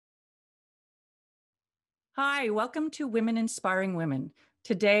Hi, welcome to Women Inspiring Women.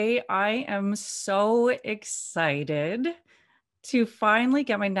 Today, I am so excited to finally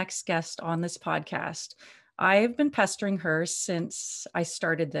get my next guest on this podcast. I've been pestering her since I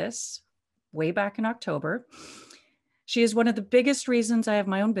started this way back in October. She is one of the biggest reasons I have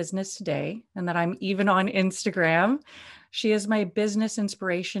my own business today and that I'm even on Instagram. She is my business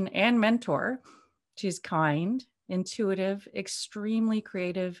inspiration and mentor. She's kind, intuitive, extremely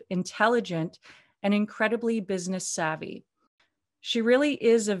creative, intelligent, and incredibly business savvy. She really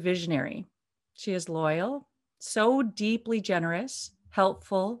is a visionary. She is loyal, so deeply generous,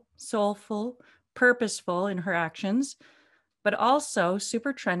 helpful, soulful, purposeful in her actions, but also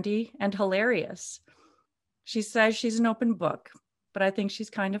super trendy and hilarious. She says she's an open book, but I think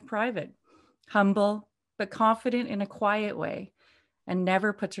she's kind of private, humble, but confident in a quiet way, and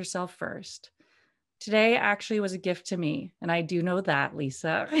never puts herself first. Today actually was a gift to me, and I do know that,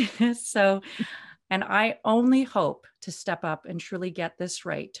 Lisa. And I only hope to step up and truly get this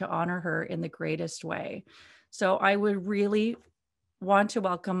right to honor her in the greatest way. So I would really want to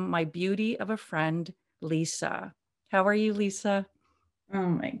welcome my beauty of a friend, Lisa. How are you, Lisa? Oh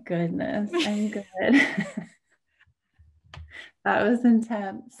my goodness, I'm good. That was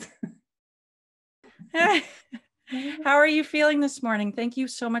intense. How are you feeling this morning? Thank you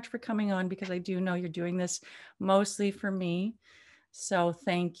so much for coming on because I do know you're doing this mostly for me. So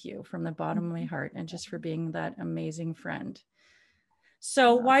thank you from the bottom of my heart and just for being that amazing friend.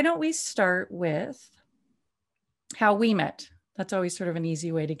 So why don't we start with how we met? That's always sort of an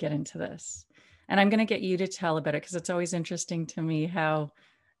easy way to get into this. And I'm going to get you to tell about it because it's always interesting to me how,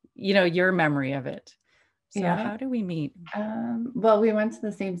 your memory of it. So Yeah. how do we meet? Well, we went to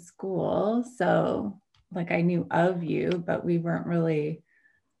the same school, so like I knew of you, but we weren't really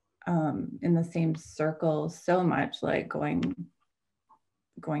in the same circle so much, like going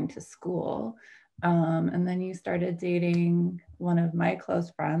to school. And then you started dating one of my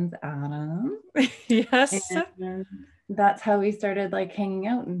close friends, Adam. Yes. And that's how we started like hanging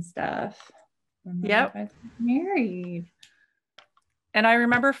out and stuff. And then you Yep. guys got married. And I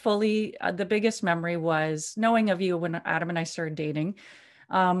remember fully the biggest memory was knowing of you when Adam and I started dating.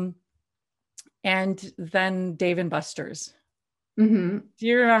 Um, and then Dave and Buster's. Mm-hmm. Do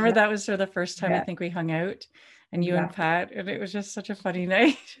you remember Yeah, that was sort of the first time I yeah, think we hung out and you and exactly. Pat, and it was just such a funny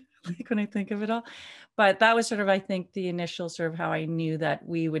night, like when I think of it all. But that was sort of, I think, the initial sort of how I knew that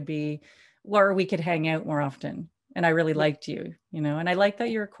we would be, or we could hang out more often. And I really liked you, and I like that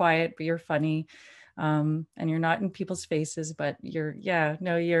you're quiet, but you're funny. And you're not in people's faces, but you're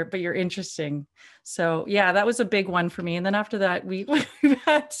interesting. So yeah, that was a big one for me. And then after that, we've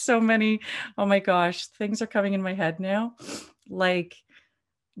had so many, oh my gosh, things are coming in my head now. Like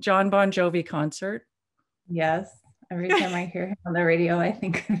John Bon Jovi concert. Yes. Every time I hear him on the radio, I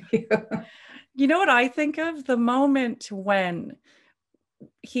think of you. You know what I think of? The moment when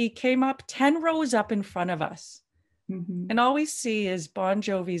he came up 10 rows up in front of us, Mhm. and all we see is Bon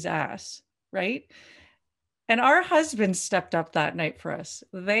Jovi's ass, right? And our husbands stepped up that night for us.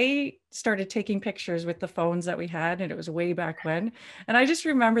 They started taking pictures with the phones that we had, and it was way back when. And I just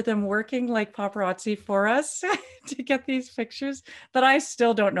remember them working like paparazzi for us to get these pictures that I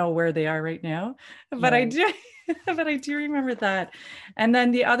still don't know where they are right now. But I Right. do, but I do remember that. And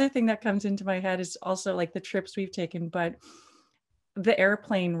then the other thing that comes into my head is also like the trips we've taken, but the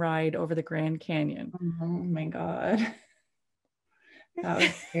airplane ride over the Grand Canyon. Oh my God. That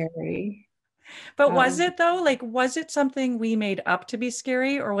was scary. But That was was, it though? Like, was it something we made up to be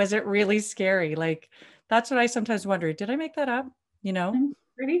scary or was it really scary? Like, that's what I sometimes wonder. Did I make that up? You know? I'm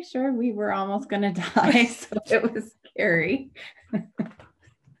pretty sure we were almost going to die. So it was scary.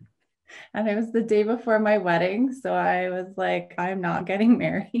 And it was the day before my wedding. So I was like, I'm not getting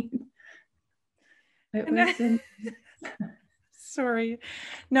married. It And was in sorry.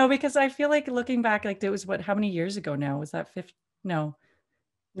 No, because I feel like looking back, like it was how many years ago now? Was that 50? No.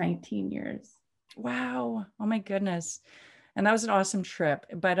 19 years. Wow. Oh my goodness. And that was an awesome trip.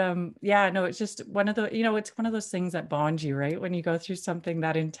 But yeah, no, it's just one of the, it's one of those things that bond you, right? When you go through something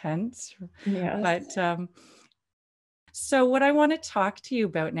that intense. Yes. But so what I want to talk to you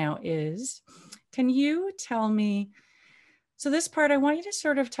about now is, can you tell me, so this part, I want you to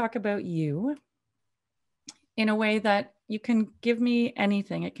sort of talk about you in a way that you can give me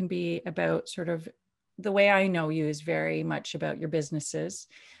anything. It can be about sort of the way I know you is very much about your businesses.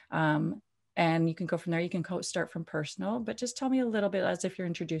 And you can go from there. You can start from personal, but just tell me a little bit as if you're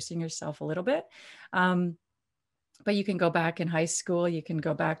introducing yourself a little bit. Um, but you can go back in high school. You can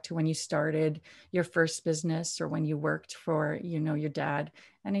go back to when you started your first business or when you worked for, your dad,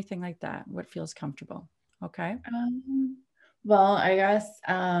 anything like that. What feels comfortable. Okay. Um, Well, I guess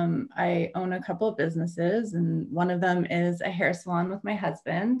I own a couple of businesses, and one of them is a hair salon with my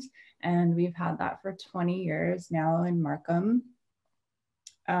husband, and we've had that for 20 years now in Markham.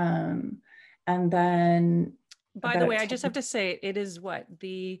 Um, and then By the way, about I just have to say it is what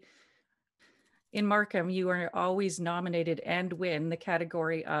the in Markham, you are always nominated and win the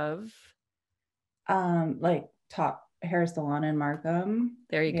category of. like top hair salon in Markham.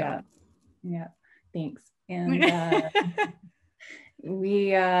 There you go. Yeah, yeah. Thanks. And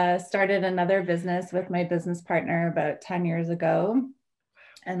we started another business with my business partner about 10 years ago,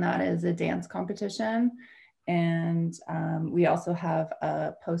 and that is a dance competition. And we also have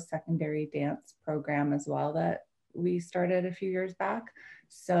a post-secondary dance program as well that we started a few years back.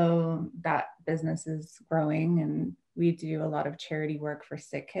 So that business is growing, and we do a lot of charity work for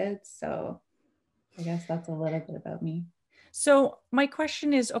sick kids. So I guess that's a little bit about me. So my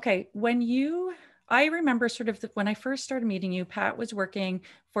question is, okay, I remember sort of when I first started meeting you, Pat was working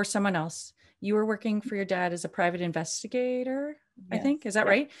for someone else. You were working for your dad as a private investigator, I Yes. think. Is that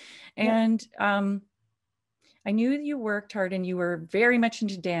Yeah. right? Yeah. And I knew that you worked hard and you were very much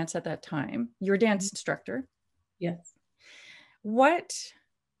into dance at that time. You were a dance instructor. Yes. What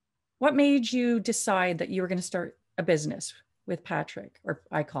what made you decide that you were going to start a business with Patrick? Or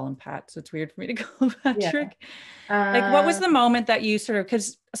I call him Pat, so it's weird for me to call him Yeah. Patrick. Like, what was the moment that you sort of,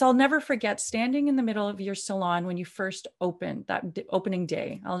 because so I'll never forget standing in the middle of your salon when you first opened, that opening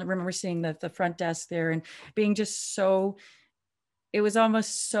day. I'll remember seeing the front desk there and being just so, it was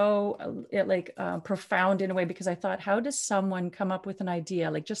almost so profound in a way, because I thought, how does someone come up with an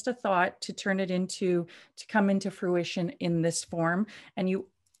idea, like just a thought, to turn it into, to come into fruition in this form? And you,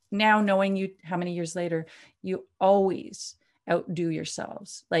 now knowing you, how many years later, you always outdo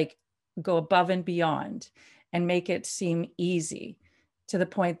yourselves, like go above and beyond and make it seem easy, to the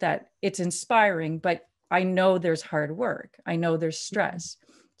point that it's inspiring. But I know there's hard work, I know there's stress.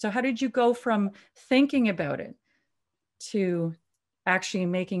 So how did you go from thinking about it to actually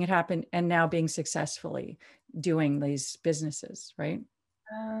making it happen and now being successfully doing these businesses, right?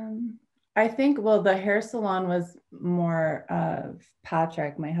 Um, I think, well, the hair salon was more of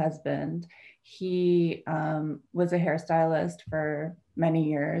Patrick, my husband. He was a hairstylist for many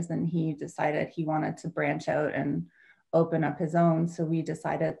years, and he decided he wanted to branch out and open up his own. So we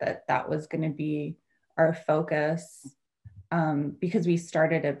decided that that was going to be our focus, because we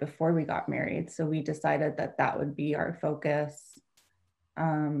started it before we got married. So we decided that that would be our focus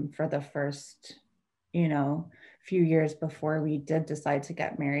for the first, you know, few years before we did decide to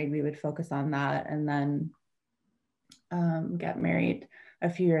get married. We would focus on that, and then get married a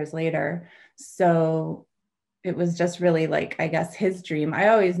few years later. So it was just really, like, I guess, his dream. I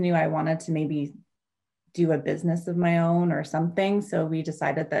always knew I wanted to maybe do a business of my own or something. So we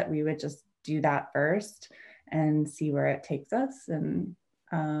decided that we would just do that first and see where it takes us. And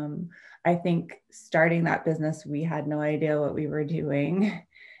I think starting that business, we had no idea what we were doing.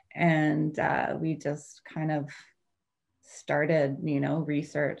 And we just kind of started,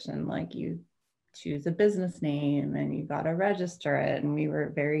 research, and like, you choose a business name and you got to register it. And we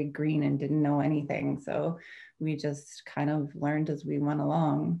were very green and didn't know anything. So we just kind of learned as we went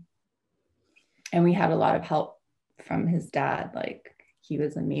along. And we had a lot of help from his dad. Like, he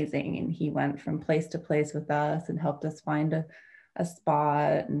was amazing, and he went from place to place with us and helped us find a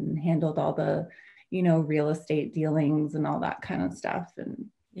spot and handled all the, real estate dealings and all that kind of stuff, and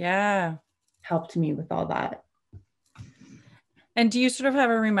Yeah. helped me with all that. And do you sort of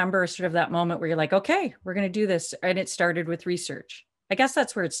ever remember sort of that moment where you're like, okay, we're going to do this? And it started with research. I guess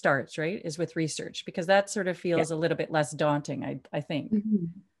that's where it starts, right? Is with research, because that sort of Yeah. feels a little bit less daunting, I think. Mm-hmm.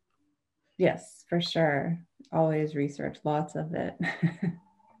 Yes, for sure. Always research, lots of it.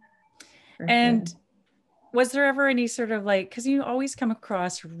 And Sure. was there ever any sort of like, because you always come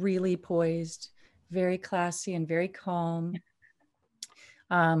across really poised, very classy and very calm.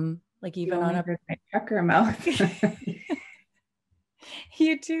 Like You even on only a heard my trucker mouth.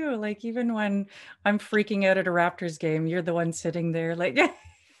 you do, like even when I'm freaking out at a Raptors game, you're the one sitting there like, but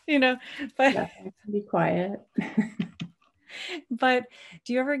Yeah, I can be quiet. but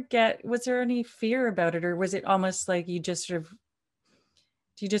do you ever get, was there any fear about it, or was it almost like you just sort of,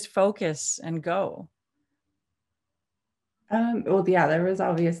 do you just focus and go? Well, yeah, there was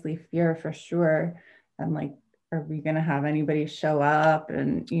obviously fear for sure. And like, are we going to have anybody show up?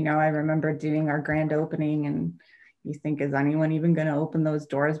 And, I remember doing our grand opening, and you think, is anyone even going to open those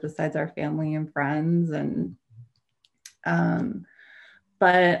doors besides our family and friends? And, um,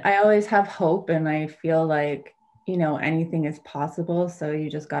 but I always have hope, and I feel like, anything is possible. So you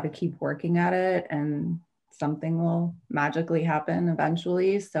just got to keep working at it, and something will magically happen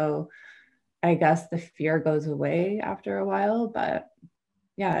eventually. So I guess the fear goes away after a while, but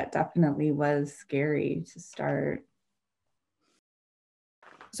yeah, it definitely was scary to start.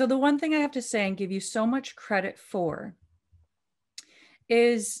 So the one thing I have to say and give you so much credit for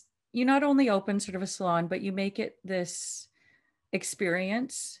is you not only open sort of a salon, but you make it this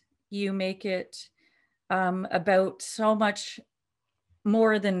experience. You make it about so much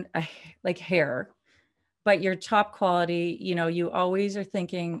more than like hair, but your top quality, you know, you always are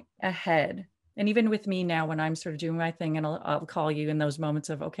thinking ahead. And even with me now, when I'm sort of doing my thing and I'll call you in those moments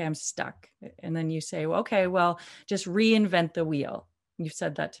of, okay, I'm stuck. And then you say, well, okay, well, just reinvent the wheel. You've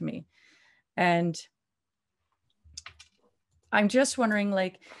said that to me. And I'm just wondering,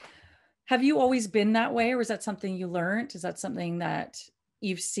 like, have you always been that way? Or is that something you learned? Is that something that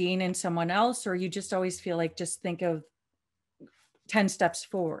you've seen in someone else? Or you just always feel like, just think of 10 steps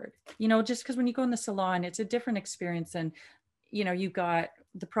forward, you know, just because when you go in the salon, it's a different experience than, you know, you got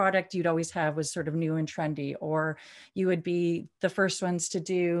the product you'd always have was sort of new and trendy, or you would be the first ones to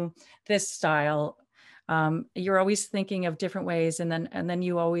do this style. You're always thinking of different ways. And then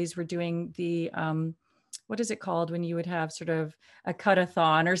you always were doing the, what is it called when you would have sort of a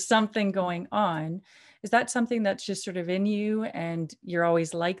cut-a-thon or something going on? Is that something that's just sort of in you and you're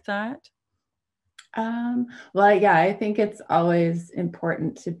always like that? Well, yeah, I think it's always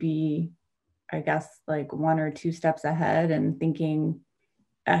important to be, I guess, like one or two steps ahead and thinking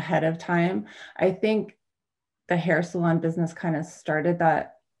ahead of time. I think the hair salon business kind of started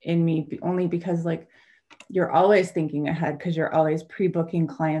that in me only because like you're always thinking ahead because you're always pre-booking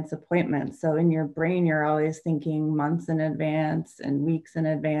clients' appointments. So in your brain, you're always thinking months in advance and weeks in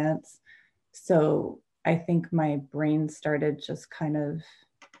advance. So I think my brain started just kind of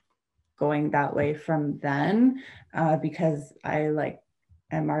going that way from then because I like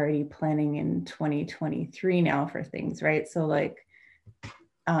am already planning in 2023 now for things, right? So like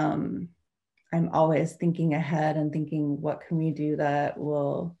um, I'm always thinking ahead and thinking, what can we do that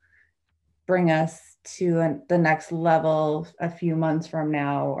will bring us to the next level a few months from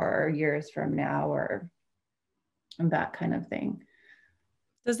now or years from now or that kind of thing.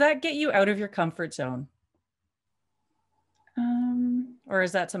 Does that get you out of your comfort zone? Or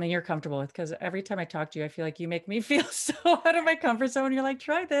is that something you're comfortable with? Because every time I talk to you, I feel like you make me feel so out of my comfort zone. You're like,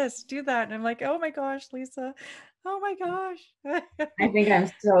 try this, do that. And I'm like, oh my gosh, Lisa, oh my gosh. I think I'm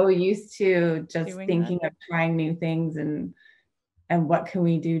so used to just Doing that. thinking of trying new things and what can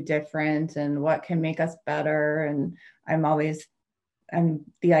we do different and what can make us better. And I'm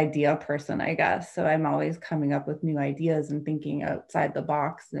the idea person, I guess. So I'm always coming up with new ideas and thinking outside the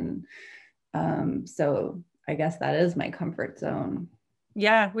box. And so I guess that is my comfort zone.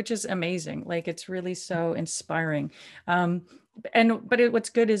 Yeah, which is amazing. Like it's really so inspiring. Um, what's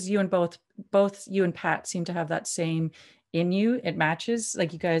good is you and both you and Pat seem to have that same in you. It matches.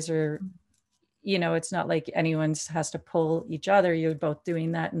 Like you guys are, you know, it's not like anyone's has to pull each other. You're both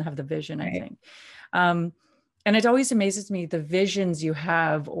doing that and have the vision, I Right. think. Um, and it always amazes me the visions you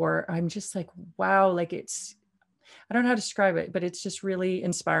have, or I'm just like, wow, like I don't know how to describe it, but it's just really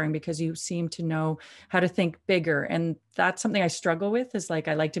inspiring because you seem to know how to think bigger. And that's something I struggle with is like,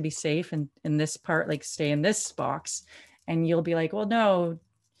 I like to be safe and in this part, like stay in this box. And you'll be like, well, no,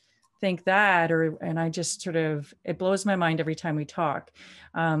 think that, and I just sort of, it blows my mind every time we talk.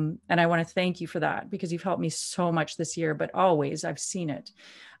 And I want to thank you for that because you've helped me so much this year, but always I've seen it.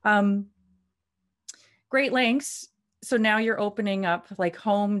 Um, Great Lengths. So now you're opening up like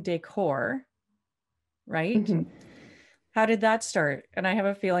home decor, right? Mm-hmm. How did that start? And I have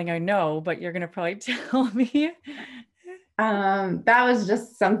a feeling I know, but you're going to probably tell me. That was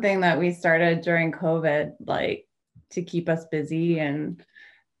just something that we started during COVID, like to keep us busy. And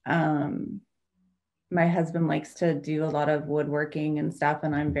um, my husband likes to do a lot of woodworking and stuff,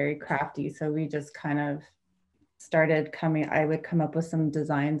 and I'm very crafty. So we just kind of started coming, I would come up with some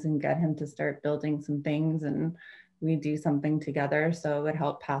designs and get him to start building some things, and we do something together. So it would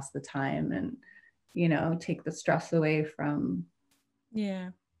help pass the time and, you know, take the stress away from Yeah.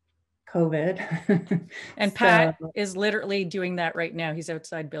 COVID. And So Pat is literally doing that right now. He's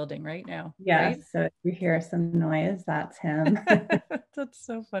outside building right now, yes, right? so if you hear some noise, that's him. That's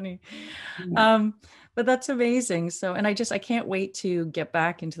so funny. Yeah. Um, but that's amazing. So, and I can't wait to get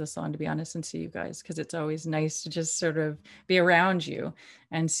back into the salon, to be honest, and see you guys, because it's always nice to just sort of be around you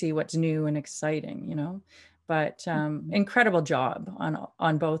and see what's new and exciting, you know. But incredible job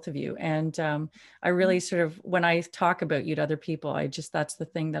on both of you. And I really sort of, when I talk about you to other people, I just, that's the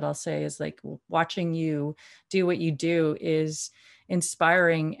thing that I'll say is like watching you do what you do is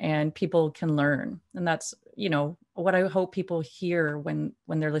inspiring and people can learn. And that's, you know, what I hope people hear when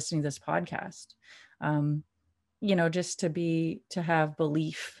they're listening to this podcast. Um, you know, just to have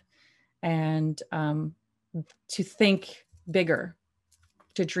belief and to think bigger,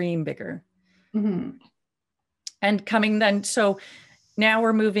 to dream bigger. Mm-hmm. And coming then, so now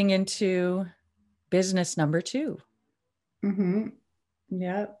we're moving into business number 2. Mm-hmm.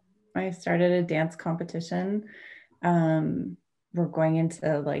 Yep. I started a dance competition. We're going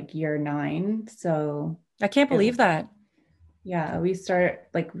into like year 9. So I can't believe that. yeah,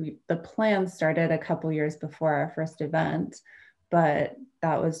 the plan started a couple years before our first event, but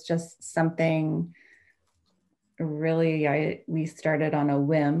that was just something really we started on a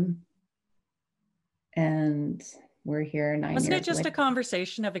whim, and we're here 9 Wasn't it years just later. a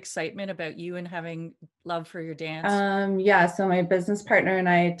conversation of excitement about you and having love for your dance? Yeah, so my business partner and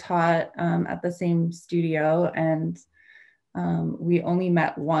I taught at the same studio, and we only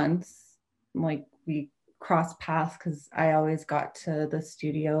met once. Like, we crossed paths because I always got to the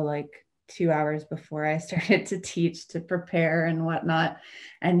studio like 2 hours before I started to teach, to prepare and whatnot.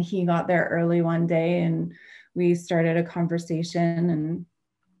 And he got there early one day, and we started a conversation,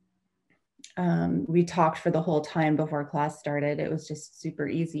 and we talked for the whole time before class started. It was just super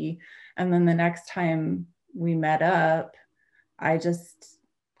easy. And then the next time we met up, I just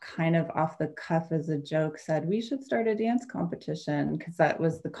kind of off the cuff as a joke said, we should start a dance competition, because that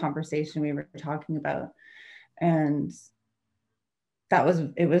was the conversation we were talking about. And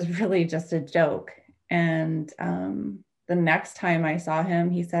it was really just a joke. And the next time I saw him,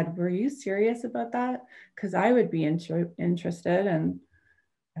 he said, were you serious about that? Because I would be interested. And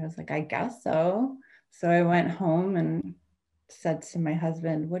I was like, I guess so. So I went home and said to my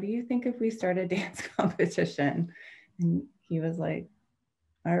husband, what do you think if we start a dance competition? And he was like,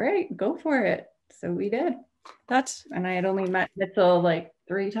 all right, go for it. So we did. And I had only met Mitchell like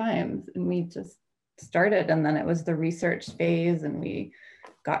 3 times, and we just started. And then it was the research phase, and we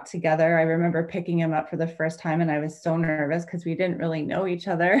got together. I remember picking him up for the first time, and I was so nervous because we didn't really know each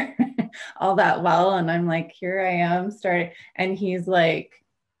other all that well. And I'm like, here I am starting. And he's like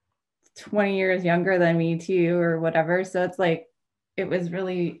 20 years younger than me too, or whatever. So it's like, it was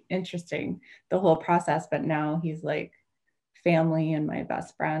really interesting, the whole process. But now he's like family and my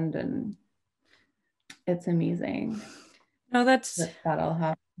best friend, and it's amazing. No, that'll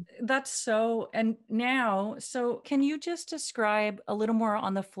happen. That's so, and now, so can you just describe a little more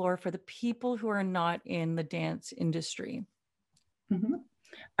on the floor for the people who are not in the dance industry? Mm-hmm.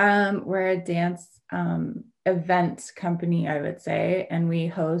 We're a dance event company, I would say, and we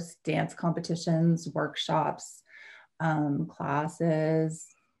host dance competitions, workshops, classes.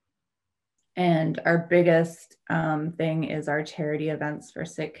 And our biggest thing is our charity events for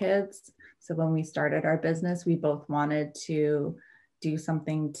sick kids. So when we started our business, we both wanted to do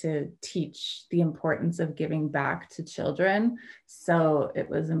something to teach the importance of giving back to children. So it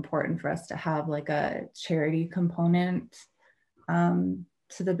was important for us to have like a charity component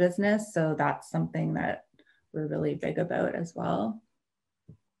to the business. So that's something that we're really big about as well.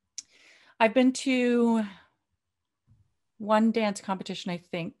 I've been to one dance competition, I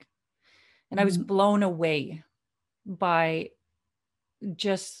think, and I was blown away by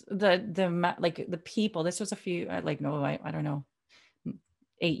just the like the people. This was a few like no I don't know,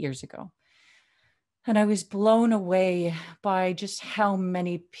 8 years ago, and I was blown away by just how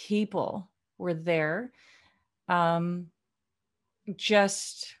many people were there.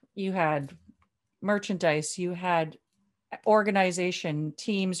 Just you had merchandise, you had organization,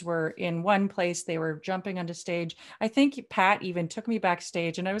 teams were in one place, they were jumping onto stage. I think Pat even took me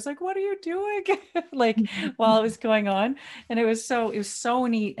backstage, and I was like, what are you doing? Like while it was going on. And it was so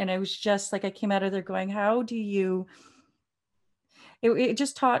neat. And I was just like, I came out of there going, how do you, it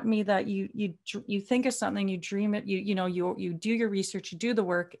just taught me that you think of something, you dream it, you do your research, you do the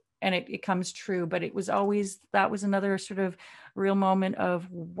work, and it comes true. But it was always, that was another sort of real moment of,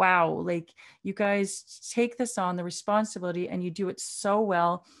 wow, like you guys take this on, the responsibility, and you do it so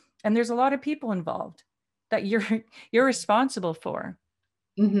well. And there's a lot of people involved that you're responsible for.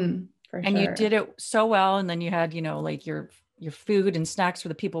 Mm-hmm, for and sure. You did it so well. And then you had, like your food and snacks for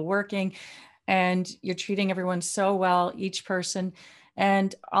the people working, and you're treating everyone so well, each person.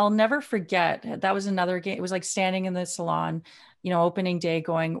 And I'll never forget, that was another game. It was like standing in the salon, opening day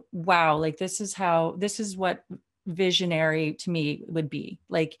going, wow, like this is what visionary to me would be.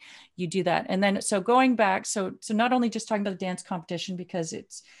 Like you do that. And then, so going back, so not only just talking about the dance competition, because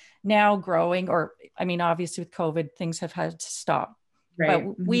it's now growing, or, I mean, obviously with COVID, things have had to stop. Right.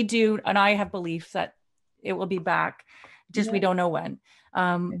 But we do, and I have belief that it will be back, just we don't know when.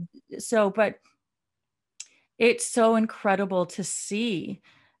 But it's so incredible to see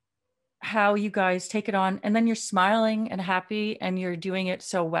how you guys take it on, and then you're smiling and happy, and you're doing it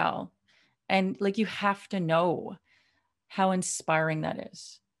so well. And like, you have to know how inspiring that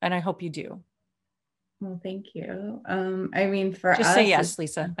is. And I hope you do. Well, thank you. I mean, for Just say us, yes,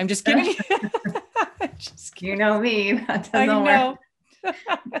 Lisa. I'm just kidding. Just you kidding. know me, that I doesn't work. know.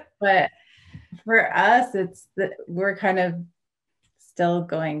 But for us, it's that we're kind of still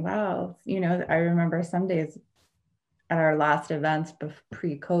going, wow. I remember some days at our last events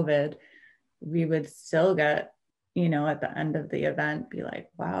pre-COVID, we would still get, at the end of the event, be like,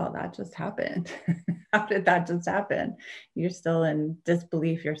 wow, that just happened. How did that just happen? You're still in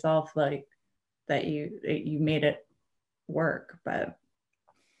disbelief yourself, like that you made it work. But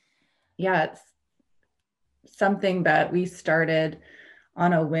yeah, it's something that we started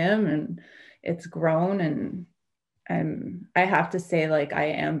on a whim, and it's grown, and I have to say, like, I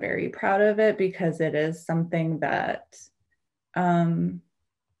am very proud of it, because it is something that kind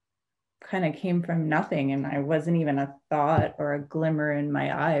of came from nothing, and I wasn't even a thought or a glimmer in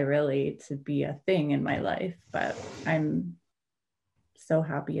my eye really to be a thing in my life, but I'm so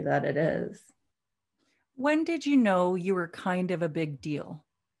happy that it is. When did you know you were kind of a big deal?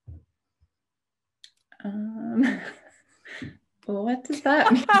 What does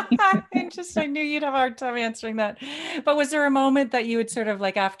that mean? I knew you'd have a hard time answering that. But was there a moment that you would sort of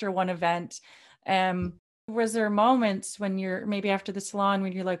like after one event, was there moments when you're maybe after the salon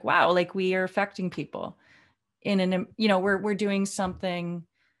when you're like, wow, like we are affecting people in an, we're doing something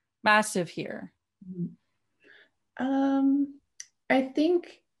massive here? I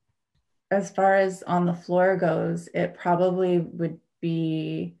think as far as on the floor goes, it probably would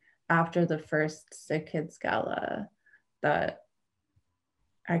be after the first Sick Kids Gala that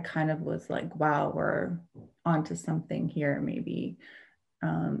I kind of was like, wow, we're onto something here, maybe.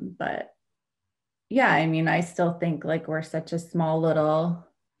 But yeah, I mean, I still think like we're such a small little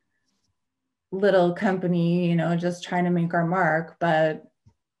company, just trying to make our mark, but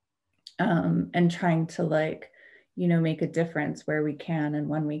and trying to like, make a difference where we can and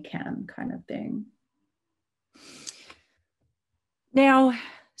when we can, kind of thing. Now,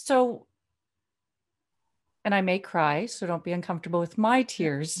 so, and I may cry, so don't be uncomfortable with my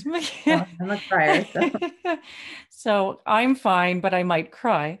tears. Well, I'm a crier, so. So I'm fine, but I might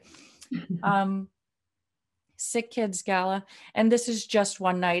cry. Sick Kids Gala. And this is just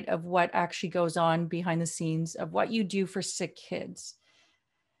one night of what actually goes on behind the scenes of what you do for sick kids.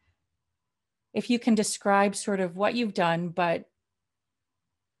 If you can describe sort of what you've done, but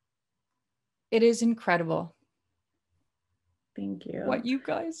it is incredible. Thank you. What you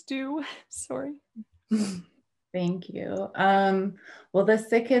guys do. Sorry. Thank you. Well, the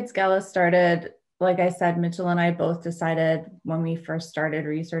Sick Kids Gala started, like I said, Mitchell and I both decided when we first started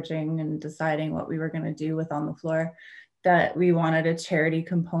researching and deciding what we were going to do with On the Floor, that we wanted a charity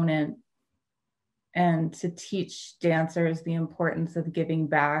component and to teach dancers the importance of giving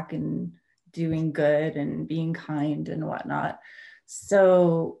back and doing good and being kind and whatnot.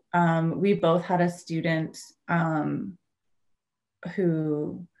 So we both had a student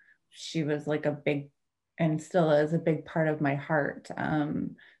who, she was like a big, and still is a big part of my heart.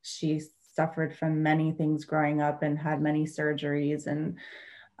 She suffered from many things growing up and had many surgeries. And,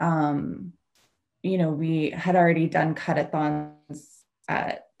 we had already done cut-a-thons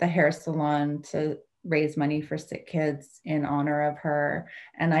at the hair salon to raise money for sick kids in honor of her.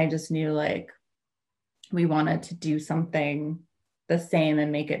 And I just knew like we wanted to do something the same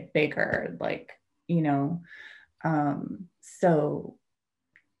and make it bigger, like, so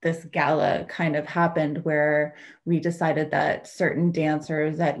this gala kind of happened where we decided that certain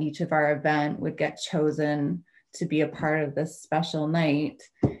dancers at each of our event would get chosen to be a part of this special night,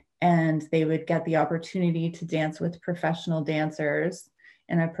 and they would get the opportunity to dance with professional dancers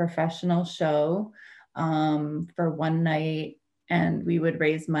in a professional show for one night. And we would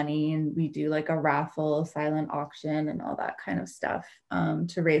raise money, and we do like a raffle, silent auction, and all that kind of stuff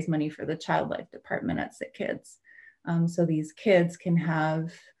to raise money for the child life department at Sick Kids. So these kids can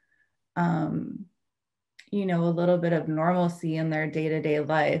have, a little bit of normalcy in their day-to-day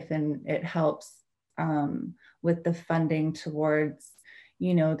life, and it helps with the funding towards,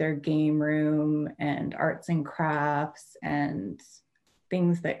 their game room and arts and crafts and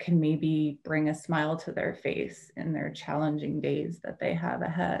things that can maybe bring a smile to their face in their challenging days that they have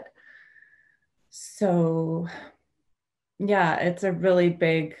ahead. So yeah, it's a really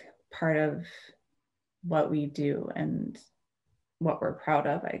big part of what we do and what we're proud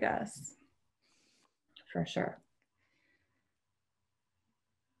of, I guess, for sure.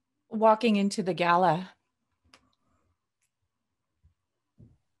 Walking into the gala,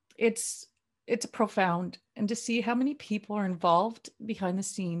 it's profound, and to see how many people are involved behind the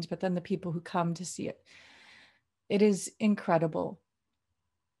scenes, but then the people who come to see it, it is incredible.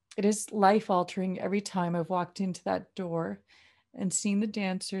 It is life altering every time I've walked into that door. and seeing the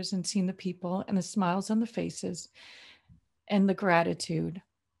dancers and seeing the people and the smiles on the faces and the gratitude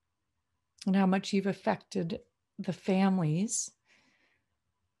and how much you've affected the families,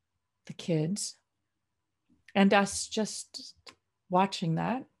 the kids, and us just watching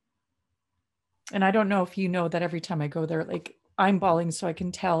that. And I don't know if you know that every time I go there, like I'm bawling, so I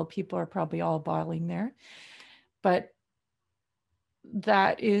can tell people are probably all bawling there. But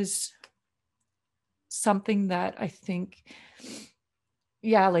that is something that I think,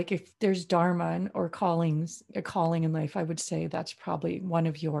 yeah, like if there's dharma or callings, a calling in life, I would say that's probably one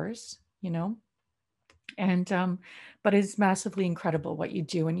of yours, and but it's massively incredible what you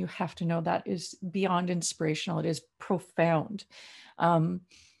do, and you have to know that is beyond inspirational. It is profound, and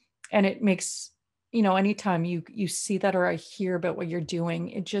it makes, anytime you see that or I hear about what you're doing,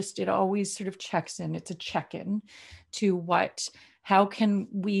 it always sort of checks in. It's a check-in to how can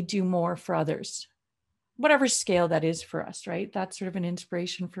we do more for others, whatever scale that is for us, right? That's sort of an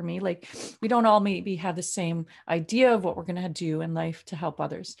inspiration for me. Like, we don't all maybe have the same idea of what we're going to do in life to help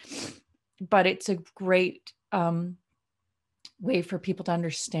others, but it's a great way for people to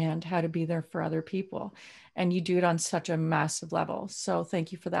understand how to be there for other people. And you do it on such a massive level. So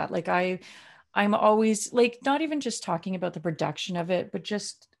thank you for that. Like I'm always like, not even just talking about the production of it, but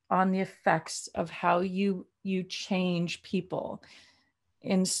just on the effects of how you change people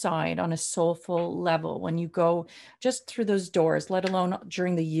inside on a soulful level when you go just through those doors, let alone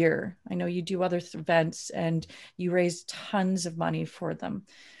during the year. I know you do other events and you raise tons of money for them.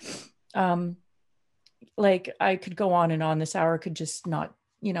 Like I could go on and on. This hour could just not,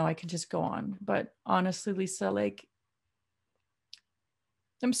 I could just go on. But honestly, Lisa, like,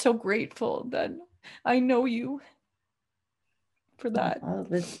 I'm so grateful that I know you for that. Well,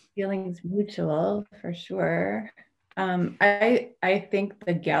 this feeling's mutual for sure. I think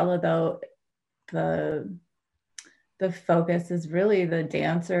the gala though, the focus is really the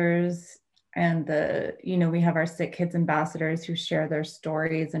dancers and we have our Sick Kids ambassadors who share their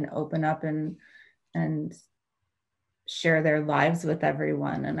stories and open up and share their lives with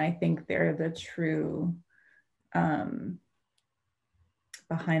everyone. And I think they're the true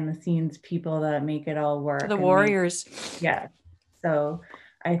behind the scenes people that make it all work. The warriors. Yeah. So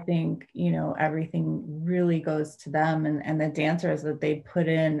I think, everything really goes to them and the dancers that they put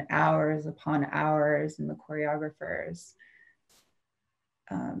in hours upon hours and the choreographers.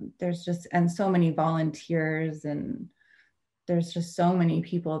 There's just, and so many volunteers, and there's just so many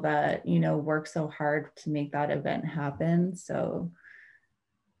people that, work so hard to make that event happen. So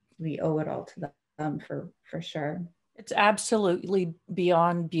we owe it all to them for sure. It's absolutely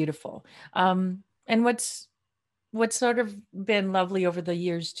beyond beautiful. And what's sort of been lovely over the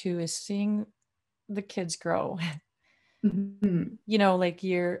years too is seeing the kids grow. Mm-hmm. Like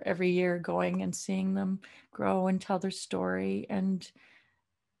every year going and seeing them grow and tell their story, and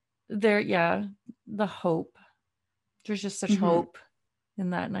the hope. There's just such hope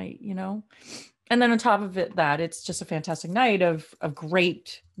in that night, And then on top of it, it's just a fantastic night of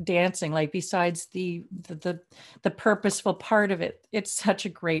great dancing. Like, besides the purposeful part of it, it's such a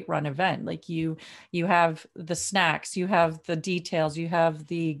great run event. Like you have the snacks, you have the details, you have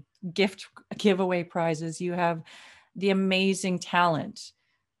the gift giveaway prizes, you have the amazing talent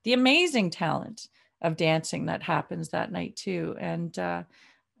of dancing that happens that night too,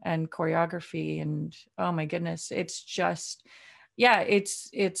 and choreography, and oh my goodness, it's just,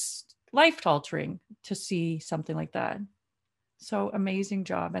 it's life altering to see something like that. So amazing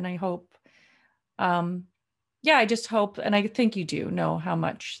job. And I hope, I just hope, and I think you do know how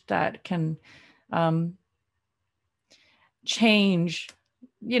much that can change,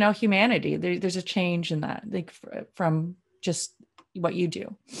 humanity. There's a change in that, like from just what you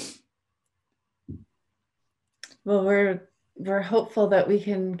do. Well, we're hopeful that we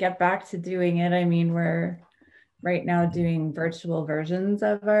can get back to doing it. I mean, we're right now doing virtual versions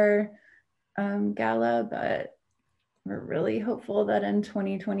of our gala, but we're really hopeful that in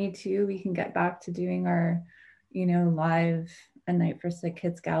 2022 we can get back to doing our, live A Night for Sick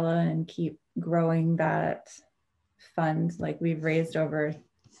Kids gala and keep growing that fund. Like, we've raised over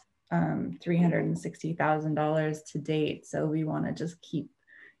 $360,000 to date, so we want to just keep,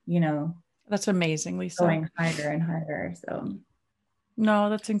 that's amazing, Lisa, going higher and higher. So no,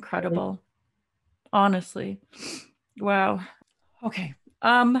 that's incredible. Really? Honestly. Wow. Okay.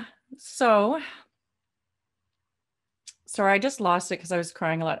 So sorry, I just lost it because I was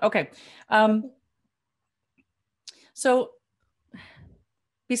crying a lot. Okay. So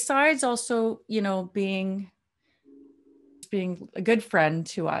besides also, being a good friend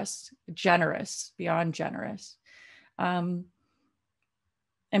to us, generous, beyond generous,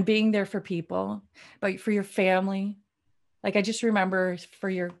 and being there for people, but for your family, Like, I just remember for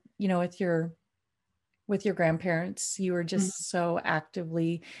your, with your grandparents, you were Mhm. just so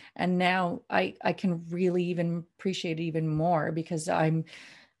actively, and now I can really even appreciate it even more because I'm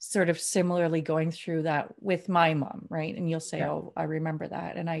sort of similarly going through that with my mom, right? And you'll say, Yeah, oh, I remember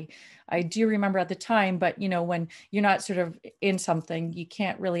that. And I do remember at the time, but when you're not sort of in something, you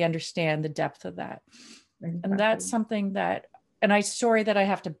can't really understand the depth of that. And that's exactly. something that, and I sorry that I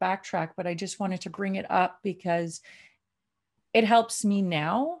have to backtrack, but I just wanted to bring it up because it helps me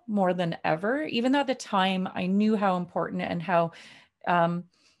now more than ever, even though at the time I knew how important and um,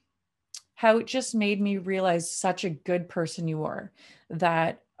 how it just made me realize such a good person you are,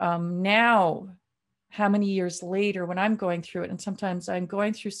 that now, how many years later, when I'm going through it, and sometimes I'm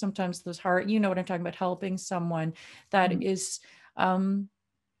going through sometimes those hard, what I'm talking about, helping someone that Mhm. is um,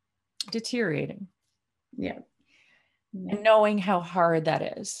 deteriorating, Yeah. Yeah. and knowing how hard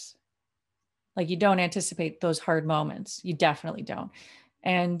that is. Like, you don't anticipate those hard moments. You definitely don't.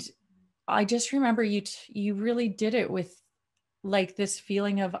 And I just remember you really did it with like this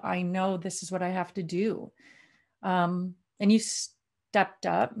feeling of, I know this is what I have to do. And you stepped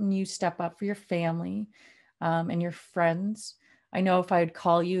up, and you step up for your family, and your friends. I know if I'd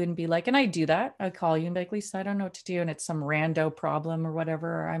call you and be like, and I do that, I'd call you and be like, Lisa, I don't know what to do. And it's some rando problem or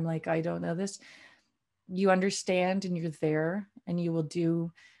whatever. Or I'm like, I don't know this. You understand, and you're there, and you will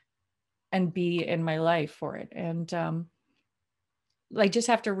do and be in my life for it. And I just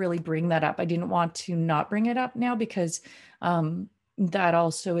have to really bring that up. I didn't want to not bring it up now because that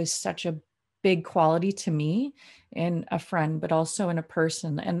also is such a big quality to me in a friend, but also in a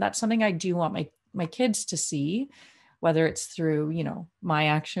person. And that's something I do want my kids to see, whether it's through, my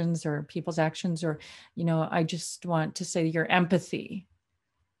actions or people's actions, or, I just want to say your empathy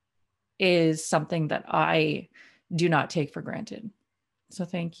is something that I do not take for granted. So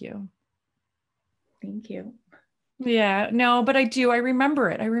thank you. Thank you. Yeah, no, but I do. I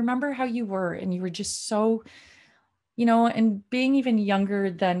remember it. I remember how you were, and you were just so, and being even younger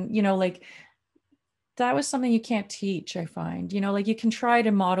than, like that was something you can't teach, I find, like you can try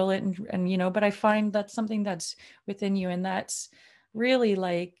to model it and, but I find that's something that's within you. And that's really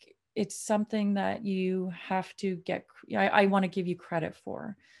like, it's something that you have to get, I want to give you credit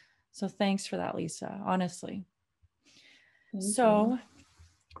for. So thanks for that, Lisa, honestly. Thank you. So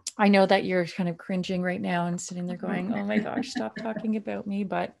I know that you're kind of cringing right now and sitting there going, oh my gosh, stop talking about me,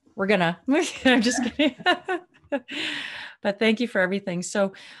 but we're gonna, I'm just kidding. But thank you for everything.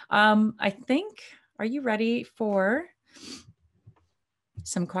 So I think, are you ready for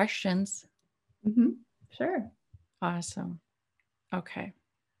some questions? Mhm. Sure. Awesome. Okay.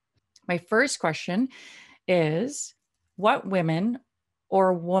 My first question is, what women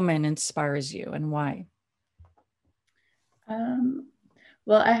or woman inspires you and why? Um,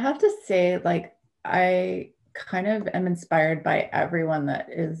 well, I have to say, like, I kind of am inspired by everyone that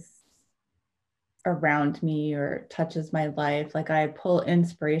is around me or touches my life. Like, I pull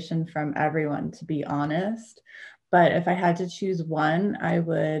inspiration from everyone, to be honest. But if I had to choose one, I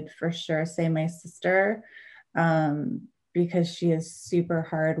would for sure say my sister, um, because she is super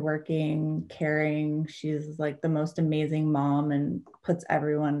hardworking, caring. She's like the most amazing mom and puts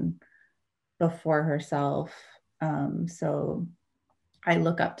everyone before herself. So I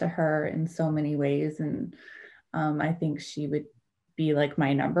look up to her in so many ways, and I think she would be like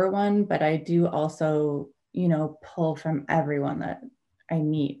my number one. But I do also, pull from everyone that I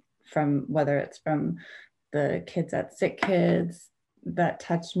meet, from whether it's from the kids at Sick Kids that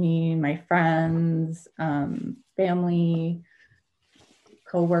touch me, my friends, family,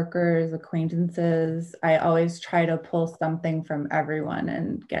 coworkers, acquaintances. I always try to pull something from everyone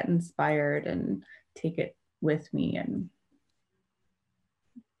and get inspired and take it with me. And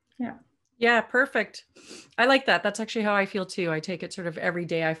yeah. Yeah, perfect. I like that. That's actually how I feel too. I take it sort of every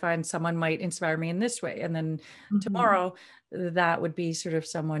day. I find someone might inspire me in this way. And then Mhm. tomorrow, that would be sort of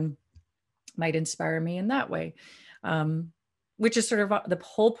someone might inspire me in that way. Um, which is sort of the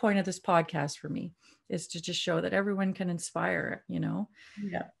whole point of this podcast for me, is to just show that everyone can inspire.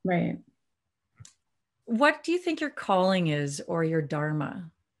 Yeah, right. What do you think your calling is, or your dharma?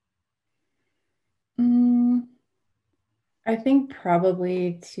 Mm, I think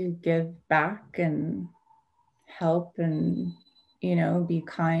probably to give back and help and, be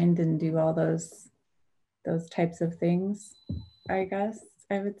kind and do all those types of things, I guess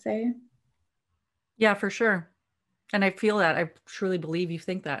I would say. Yeah, for sure. And I feel that. I truly believe you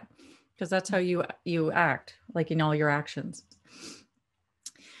think that, because that's how you act, like in all your actions.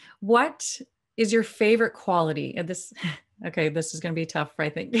 What is your favorite quality? And this, okay, this is going to be tough, I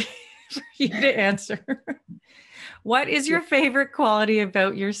think, for you to answer. What is Yeah. your favorite quality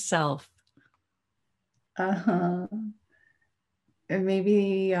about yourself? Uh-huh.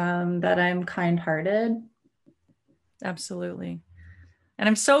 maybe that I'm kind-hearted. Absolutely. And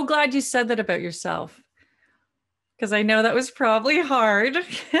I'm so glad you said that about yourself, because I know that was probably hard.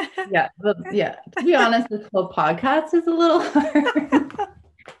 Yeah, but yeah. To be honest, this whole podcast is a little hard,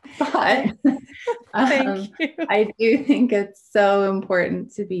 but Thank you. I do think it's so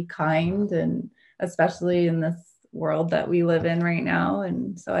important to be kind, and especially in this world that we live in right now.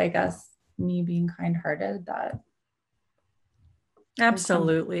 And so I guess me being kind-hearted, that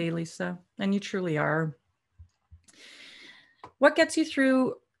Absolutely, Lisa. And you truly are. What gets you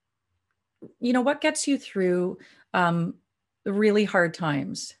through, what gets you through the really hard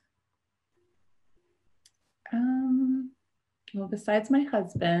times? Well, besides my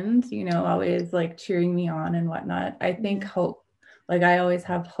husband, always like cheering me on and whatnot, I think hope. Like I always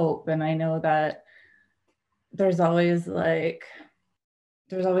have hope, and I know that there's always a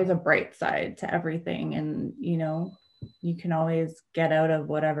bright side to everything, and you can always get out of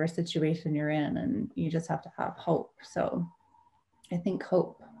whatever situation you're in, and you just have to have hope. So I think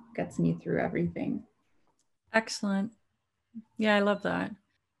hope gets me through everything. Excellent. Yeah, I love that.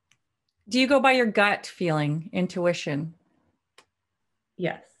 Do you go by your gut feeling, intuition?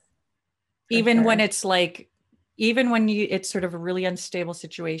 Yes. Even when it's like, even when it's sort of a really unstable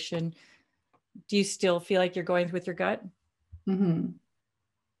situation, do you still feel like you're going with your gut? Mm-hmm.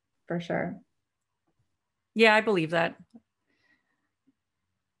 For sure. Yeah, I believe that.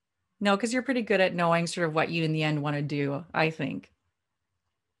 No, because you're pretty good at knowing sort of what you in the end want to do, I think.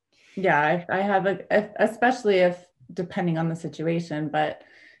 Yeah, I have especially if depending on the situation, but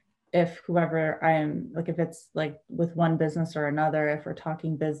if whoever I am, like if it's like with one business or another, if we're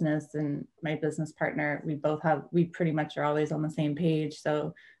talking business and my business partner, we pretty much are always on the same page.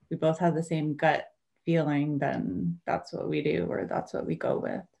 So we both have the same gut feeling, then that's what we do, or that's what we go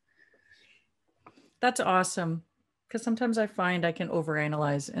with. That's awesome. Because sometimes I find I can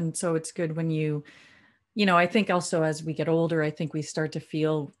overanalyze. And so it's good when I think also as we get older, I think we start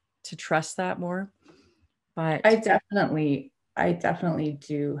to trust that more. But I definitely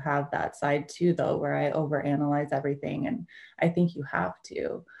do have that side too, though, where I overanalyze everything. And I think you have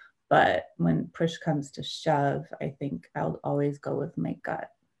to. But when push comes to shove, I think I'll always go with my gut.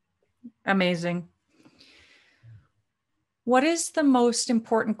 amazing. What is the most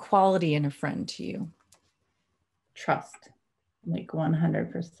important quality in a friend to you? Trust, like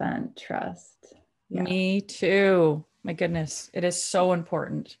 100% trust. Yeah. Me too. My goodness, it is so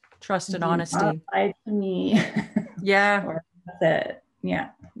important. Trust and honesty. Lie to me. Yeah. Or that's it. Yeah.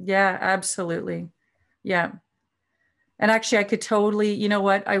 Yeah, absolutely. Yeah. And actually, I could totally, you know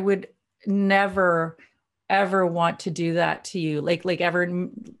what? I would never, ever want to do that to you, like ever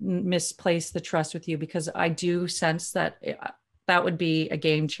misplace the trust with you, because I do sense that that would be a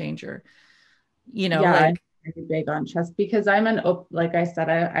game changer. Yeah, I'm very big on trust because like I said,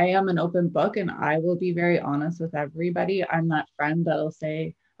 I am an open book, and I will be very honest with everybody. I'm that friend that'll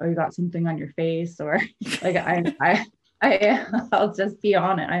say, "Oh, you got something on your face," or like I'll just be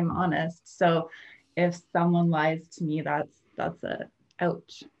on it. I'm honest. So if someone lies to me, that's a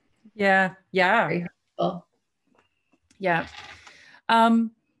ouch. Yeah. Yeah. Very hurtful. Yeah.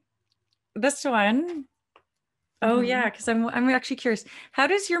 This one. Oh yeah, because I'm actually curious. How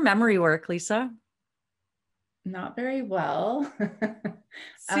does your memory work, Lisa? Not very well.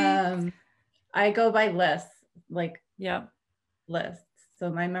 I go by lists, like lists. So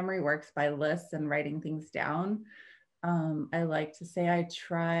my memory works by lists and writing things down. I like to say I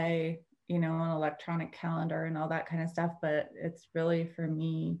try, an electronic calendar and all that kind of stuff, but it's really for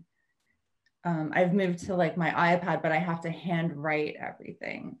me. I've moved to like my iPad, but I have to handwrite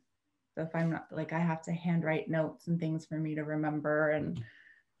everything. So if I'm not like, I have to handwrite notes and things for me to remember. And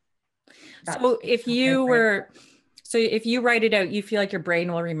so if you write it out, you feel like your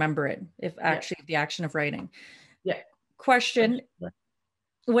brain will remember it if actually the action of writing. Yeah. Question.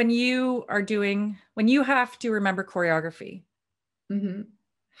 When you have to remember choreography,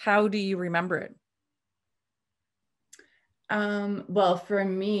 how do you remember it? Well, for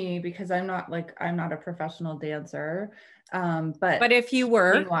me, because I'm not a professional dancer, but if you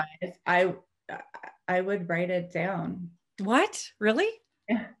were, I would write it down. What? Really?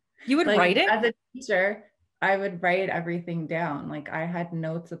 Yeah. You would write it? As a teacher, I would write everything down. Like I had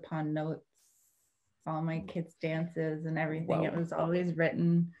notes upon notes, all my kids' dances and everything. Whoa. It was always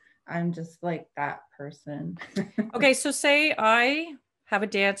written. I'm just like that person. Okay, so say I have a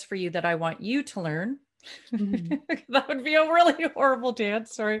dance for you that I want you to learn. That would be a really horrible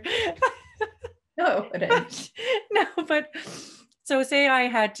dance. Sorry. No, it wouldn't. No, but so say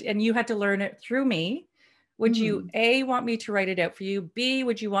and you had to learn it through me. Would you A, want me to write it out for you? B,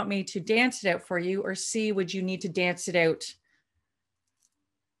 would you want me to dance it out for you? Or C, would you need to dance it out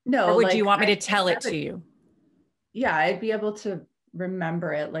Or No, would you like want me I to tell it to you? yeah, I'd be able to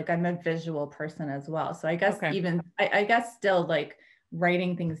remember it. Like I'm a visual person as well. So I guess Okay. even I guess still like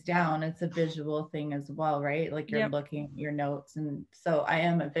writing things down, it's a visual thing as well, right? Like you're Yep. looking at your notes. And so I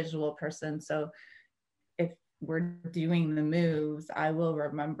am a visual person. So if we're doing the moves, I will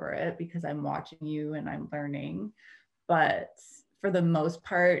remember it because I'm watching you and I'm learning. But for the most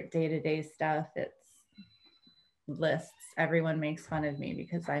part, day-to-day stuff, it's lists. Everyone makes fun of me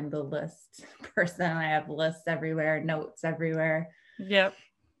because I'm the list person. I have lists everywhere, notes everywhere. Yep.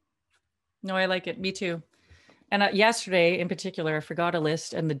 No, I like it. Me too. And yesterday in particular, I forgot a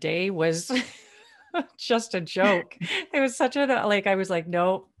list and the day was just a joke. It was such a, like, I was like,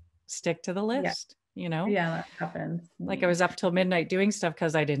 no, stick to the Yeah. list, you know? Yeah, that happens. Like I was up till midnight doing stuff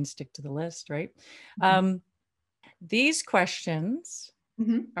because I didn't stick to the list, right? Um, these questions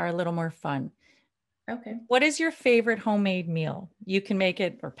Mm-hmm. are a little more fun. Okay. What is your favorite homemade meal? You can make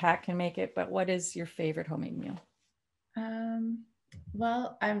it or Pat can make it, but what is your favorite homemade meal? Um,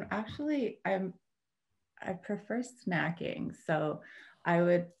 well, I prefer snacking. So I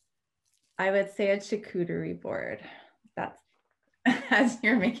would I would say a charcuterie board. That's as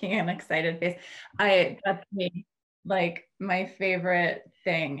you're making an excited face. That's me. Like my favorite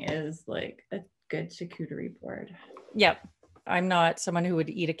thing is like a good charcuterie board. Yep. I'm not someone who would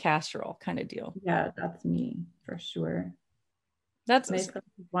eat a casserole kind of deal. Yeah, that's me for sure. That's Nice glass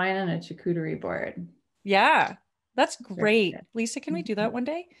of wine and a charcuterie board. yeah, that's Very great. good. Lisa, can we do that one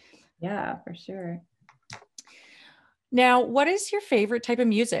day? Yeah, for sure. Now, what is your favorite type of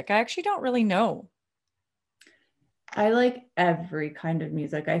music? I actually don't really know. I like every kind of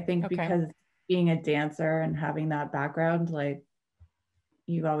music. I think Okay. because being a dancer and having that background, like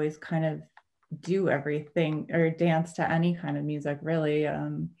you always kind of do everything or dance to any kind of music, really.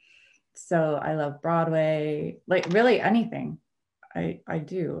 So I love Broadway, like really anything. I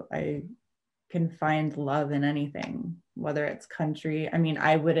do. I can find love in anything, whether it's country. I mean,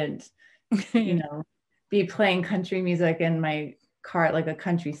 I wouldn't, be playing country music in my car at like a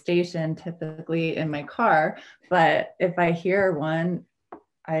country station typically in my car, but if I hear one,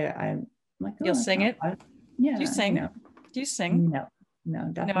 I'm like, You'll oh, that's sing not it? bad. Do you Yeah, sing? Do you sing? no, no, No,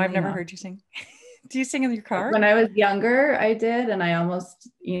 I've definitely never not. heard you sing. Do you sing in your car? When I was younger, I did, and I almost,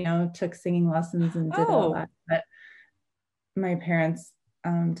 took singing lessons and did all Oh, that, but my parents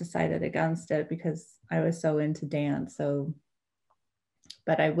decided against it because I was so into dance. So,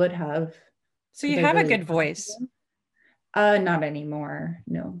 but I would have so because you I have a really good wanted voice, to. Not anymore.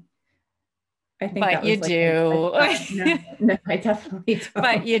 No, I think but that you was like a do. time. No, no, I definitely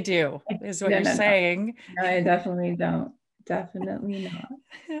But don't. you do, is what No, you're no, no, saying. no, I definitely don't. Definitely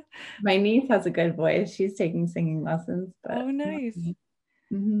not. My niece has a good voice. She's taking singing lessons, Oh, but not nice. me.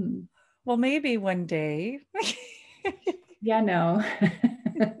 Mhm. Well, maybe one day. Yeah, no.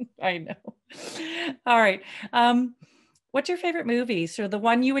 I know. All right. Um, what's your favorite movie? So the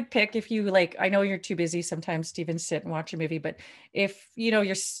one you would pick if you like, I know you're too busy sometimes to even sit and watch a movie, but if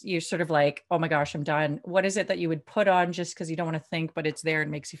you're sort of like, oh my gosh, I'm done. What is it that you would put on just because you don't want to think, but it's there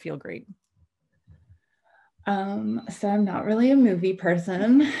and makes you feel great? So I'm not really a movie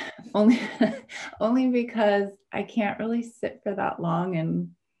person, only only because I can't really sit for that long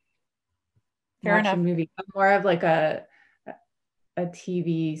and Fair watch a enough. movie. I'm more of like a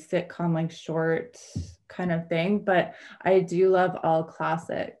TV sitcom, like short kind of thing. But I do love all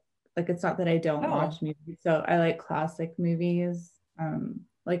classic. Like it's not that I don't Oh, watch movies. So I like classic movies,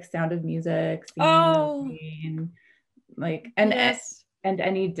 like Sound of Music, Singing in the oh, Rain, like yes. and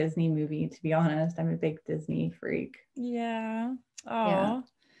any Disney movie. To be honest, I'm a big Disney freak. Yeah. Yeah. Oh,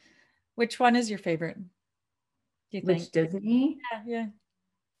 which one is your favorite, do you think? Which Disney? Yeah,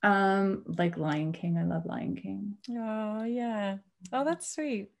 yeah. Like Lion King. I love Lion King. Oh, yeah. Oh, that's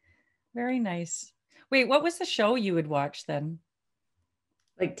sweet. Very nice. Wait, what was the show you would watch then?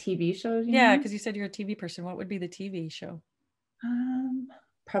 Like TV shows, you Yeah, mean? because you said you're a TV person. What would be the TV show? Um,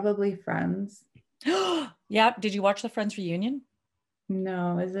 Probably Friends. Yeah. Did you watch the Friends reunion?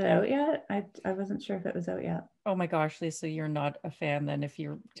 No, is it out yet? I wasn't sure if it was out yet. Oh my gosh, Lisa, you're not a fan then if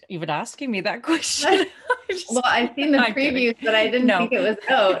you're even asking me that question. Well, I've seen the I'm kidding. previews, but I didn't No, think it was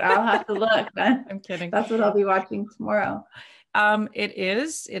out. I'll have to look then. I'm kidding. That's what I'll be watching tomorrow. It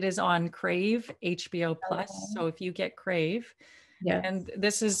is on Crave HBO Plus. Okay. So if you get Crave, Yes,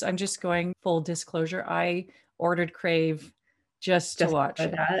 and I'm just going full disclosure, I ordered Crave just to just watch for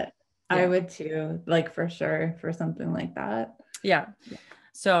it. that. I Yeah. would too, like for sure, for something like that. Yeah. Yeah.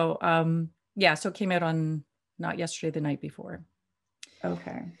 So yeah, so it came out on not yesterday, the night before.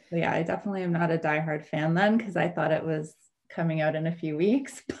 Okay. So yeah, I definitely am not a diehard fan then because I thought it was coming out in a few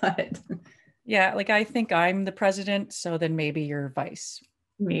weeks, but Yeah, like I think I'm the president, so then maybe you're vice.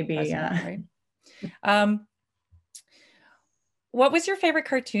 Maybe, present, yeah. right? Um, what was your favorite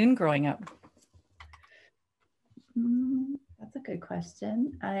cartoon growing up? That's a good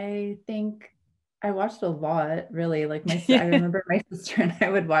question. I think I watched a lot, really. Like I Yeah. remember my sister and I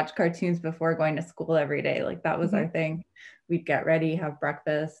would watch cartoons before going to school every day. Like that was our Mhm. thing. We'd get ready, have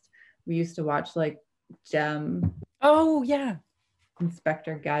breakfast. We used to watch like Gem, Oh, yeah.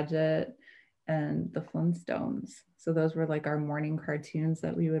 Inspector Gadget, and the Flintstones. So those were like our morning cartoons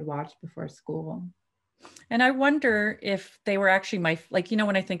that we would watch before school. And I wonder if they were actually my, like,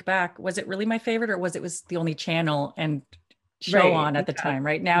 when I think back, was it really my favorite, or was the only channel and show Right. on at the Yeah. time?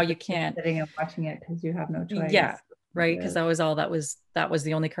 Right now You're you just can't. sitting and watching it because you have no Yeah. choice. Right. Because that was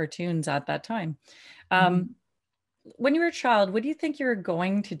the only cartoons at that time. Um, Mhm. when you were a child, what do you think you were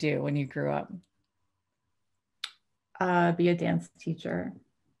going to do when you grew up? Be a dance teacher.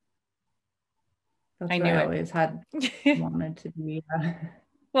 I That's what knew I it. always had wanted to be.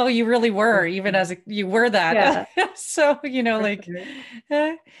 Well, you really were, even as you were that. Yeah, So, for like, sure.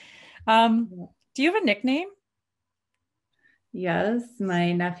 eh. um, Yeah. do you have a nickname? Yes,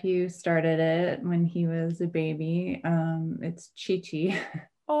 my nephew started it when he was a baby. It's Chi Chi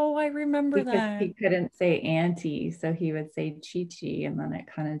Oh, I remember because that. he couldn't say auntie, so he would say Chi Chi, and then it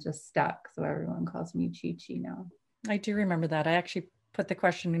kind of just stuck. So everyone calls me Chi Chi now. I do remember that. I actually put the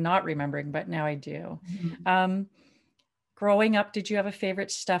question not remembering, but now I do. Mhm. Um, growing up, did you have a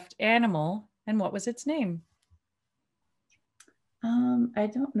favorite stuffed animal, and what was its name? I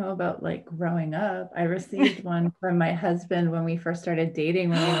don't know about like growing up. I received one from my husband when we first started dating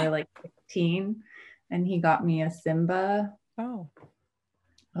when we were like 15, and he got me a Simba. Oh,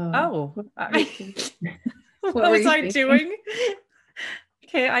 Oh, oh, what what were was you I thinking? doing?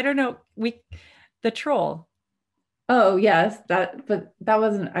 Okay, I don't know. The troll. Oh, yes, but that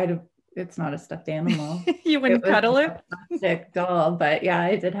wasn't, it's not a stuffed animal. You It wouldn't was cuddle just a it? plastic doll, but yeah,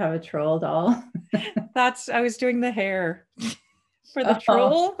 I did have a troll doll. I was doing the hair for the Oh,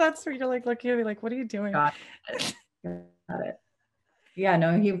 troll. That's where you're like looking at me like, what are you doing? got it. Got it. Yeah,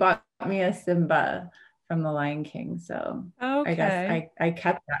 no, he bought me a Simba from The Lion King. So I guess Okay. I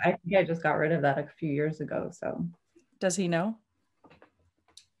kept that. I think I just got rid of that a few years ago. So Does he know?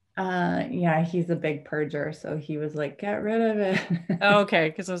 yeah, he's a big purger. So he was like, get rid of it. Oh, okay,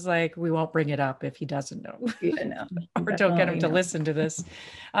 because I was like, we won't bring it up if he doesn't know, Yeah, no, he or don't get him definitely to knows. listen to this.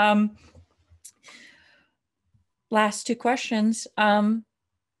 Um, last two questions. And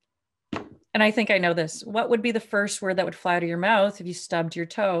I think I know this. What would be the first word that would fly out of your mouth if you stubbed your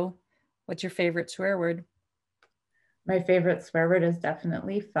toe? What's your favorite swear word? My favorite swear word is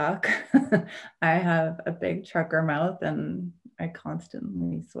definitely fuck. I have a big trucker mouth and I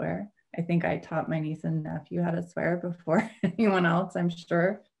constantly swear. I think I taught my niece and nephew how to swear before anyone else, I'm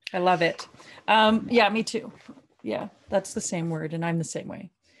sure. I love it. Yeah, me too. Yeah, that's the same word, and I'm the same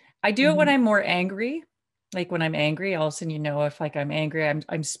way. I do it when Mhm. I'm more angry. Like when I'm angry, all of a sudden, if like I'm angry,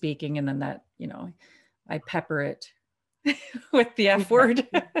 I'm speaking, and then that, I pepper it with the F Yeah. word.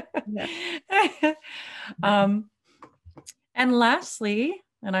 Yeah. um, and lastly,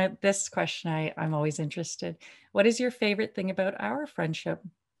 and this question I'm always interested. What is your favorite thing about our friendship?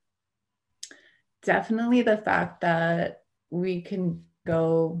 Definitely the fact that we can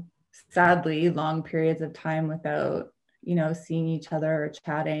go sadly long periods of time without, seeing each other or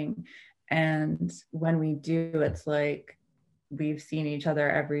chatting. And when we do, it's like we've seen each other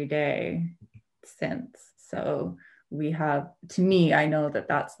every day since. So we have, to me, I know that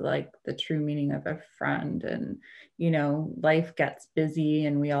that's like the true meaning of a friend. And, life gets busy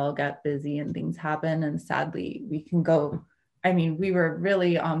and we all get busy and things happen. And sadly, we can go. I mean, we were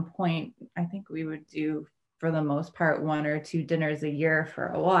really on point. I think we would do, for the most part, one or two dinners a year for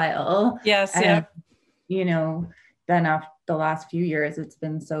a while. Yes, And, yeah, you know, then after the last few years, it's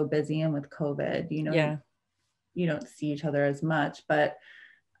been so busy. And with COVID, yeah, you don't see each other as much. But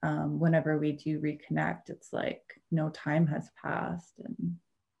whenever we do reconnect, it's like no time has passed and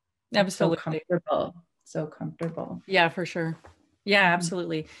it's so absolutely. comfortable. So comfortable. Yeah, for sure. Yeah, Mhm.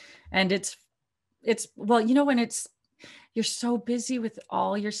 absolutely. And it's well, when you're so busy with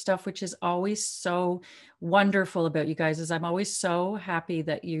all your stuff, which is always so wonderful about you guys, is I'm always so happy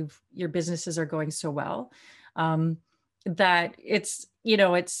that your businesses are going so well. Um, that it's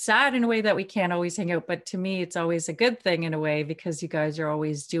sad in a way that we can't always hang out, but to me, it's always a good thing in a way because you guys are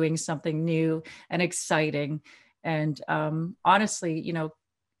always doing something new and exciting. And honestly,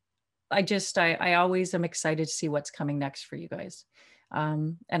 I always am excited to see what's coming next for you guys.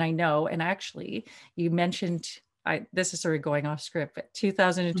 And I know, and actually, you mentioned this is sort of going off script, but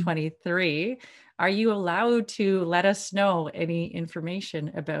 2023. Are you allowed to let us know any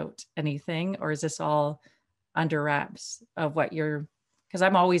information about anything, or is this all under wraps of what you're Because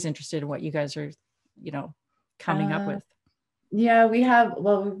I'm always interested in what you guys are, coming up with. Yeah,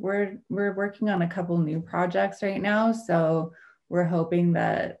 we're working on a couple new projects right now. So we're hoping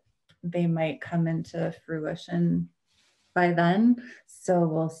that they might come into fruition by then. So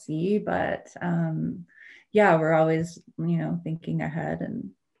we'll see. But yeah, we're always, thinking ahead and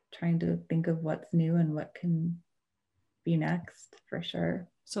trying to think of what's new and what can be next for sure.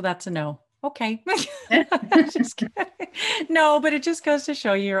 So that's a no. Okay. Just kidding. No, but it just goes to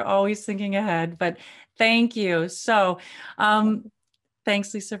show you're always thinking ahead. But thank you. So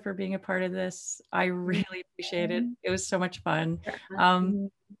thanks, Lisa, for being a part of this. I really appreciate it. It was so much fun.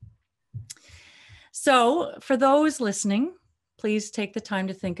 So for those listening, please take the time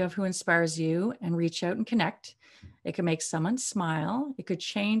to think of who inspires you and reach out and connect. It could make someone smile. It could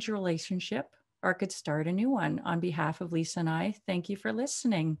change your relationship, or it could start a new one. On behalf of Lisa and I, thank you for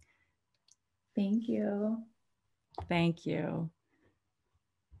listening. Thank you. Thank you.